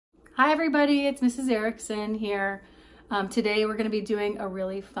Hi everybody, it's Mrs. Ericson here. Today we're going to be doing a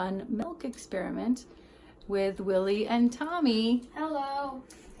really fun milk experiment with Willie and Tommy. Hello.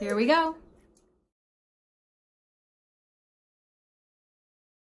 Here we go.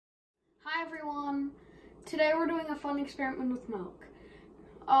 Hi everyone. Today we're doing a fun experiment with milk.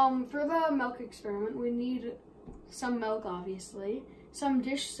 For the milk experiment we need some milk obviously, some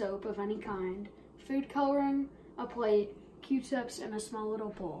dish soap of any kind, food coloring, a plate, Q-tips, and a small little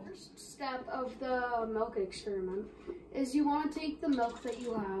bowl. First step of the milk experiment is you want to take the milk that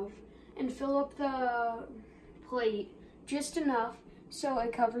you have and fill up the plate just enough so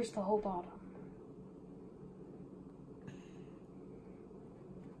it covers the whole bottom.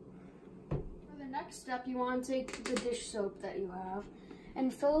 For the next step, you want to take the dish soap that you have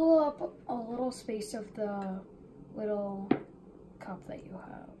and fill up a little space of the little cup that you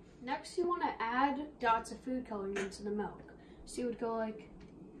have. Next, you want to add dots of food coloring into the milk. So you would go like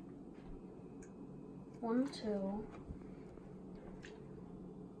 1, 2,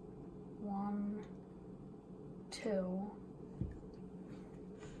 1, 2,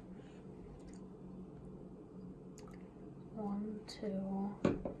 1,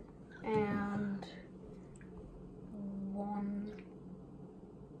 2, and 1,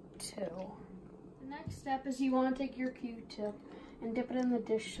 2. The next step is you want to take your Q-tip and dip it in the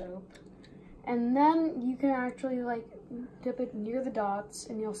dish soap. And then you can actually like dip it near the dots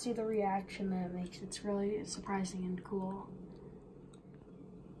and you'll see the reaction that it makes. It's really surprising and cool.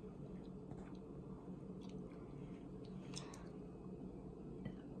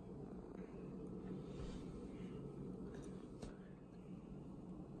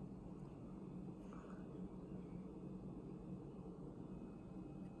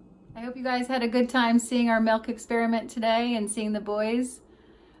 I hope you guys had a good time seeing our milk experiment today and seeing the boys.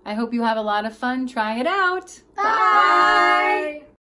 I hope you have a lot of fun trying it out. Bye!